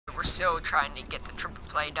we're still trying to get the triple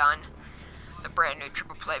play done. The brand new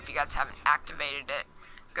triple play. If you guys haven't activated it,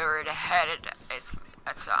 go right ahead.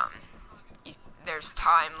 There's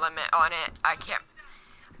time limit on it. I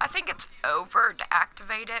think it's over to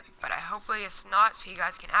activate it, but hopefully it's not, so you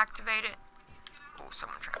guys can activate it. Oh,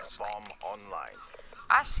 someone trying to snipe me. Online.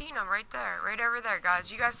 I seen him right there, right over there,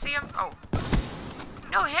 guys. You guys see him? Oh,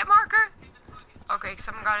 no hit marker. Okay,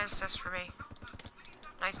 someone got an assist for me.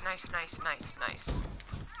 Nice, nice, nice, nice, nice.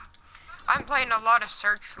 I'm playing a lot of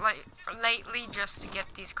search lately just to get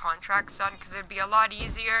these contracts done, because it'd be a lot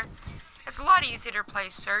easier. It's a lot easier to play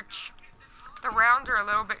search. The rounds are a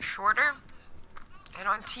little bit shorter, and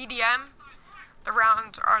on TDM, the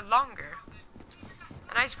rounds are longer.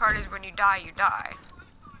 The nice part is when you die, you die.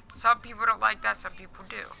 Some people don't like that, some people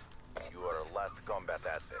do. You are a last combat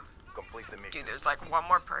asset. Complete the mission. Dude, there's like one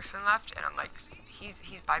more person left, and I'm like, he's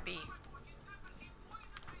by B.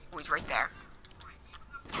 Oh, he's right there.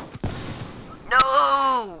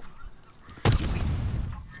 No!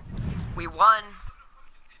 We won.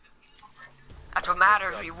 That's what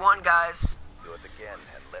matters. We won, guys. Do it again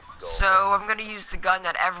and let's go. So I'm gonna use the gun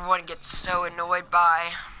that everyone gets so annoyed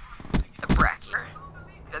by, the Brecci.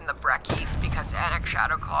 Then the Brecci, because the NX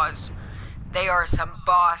Shadow Claws, they are some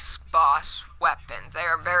boss weapons. They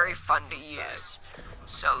are very fun to use.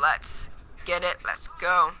 So let's get it. Let's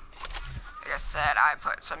go. Like I said, I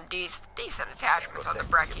put some decent attachments on the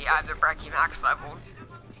Brecci. I have the Brecci max level.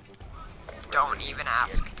 Don't even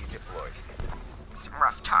ask. Some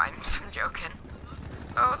rough times. I'm joking.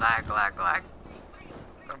 Oh, lag.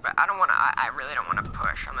 But I really don't wanna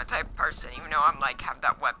push. I'm the type of person, even though I'm like have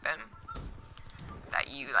that weapon, that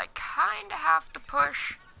you like kinda have to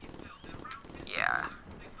push. Yeah.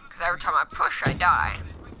 Cause every time I push, I die.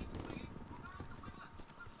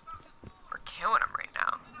 We're killing them right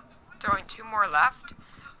now. There's only 2 more left.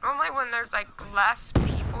 Normally when there's like less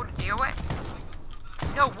people to deal with.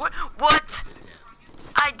 No, what?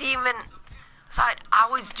 I didn't even. So I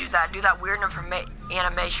always do that weird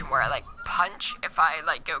animation where I like punch if I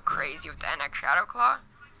like go crazy with the NX Shadow Claw.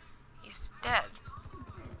 He's dead.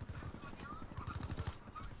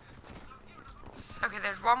 Okay,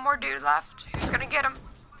 there's one more dude left. Who's gonna get him?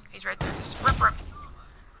 He's right there. Just rip.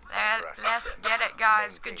 Let's get it,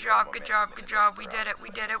 guys. Good job. We did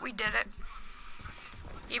it.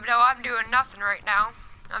 Even though I'm doing nothing right now.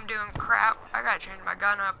 I'm doing crap. I gotta change my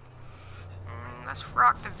gun up. Let's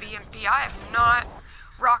rock the VMP. I have not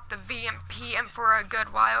rocked the VMP in for a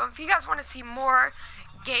good while. If you guys want to see more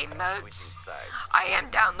game modes, I am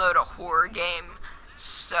download a horror game,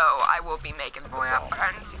 so I will be making boy up, but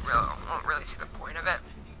I won't really see the point of it.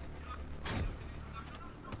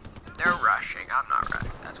 They're rushing. I'm not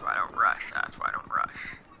rushing. That's why I don't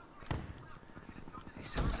rush.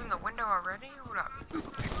 Someone's in the window already? Hold up.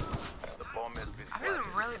 I'm doing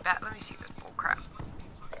really bad. Let me see this bullcrap.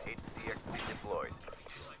 HCXD deployed.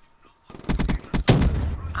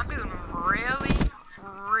 I'm doing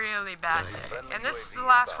really bad today. And this is the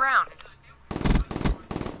last round.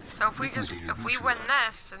 So if we win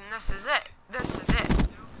this, then this is it.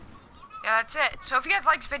 Yeah, that's it. So if you guys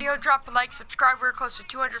like this video, drop a like, subscribe. We're close to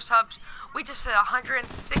 200 subs. We just hit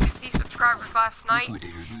 160 subscribers last night.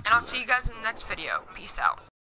 And I'll see you guys in the next video. Peace out.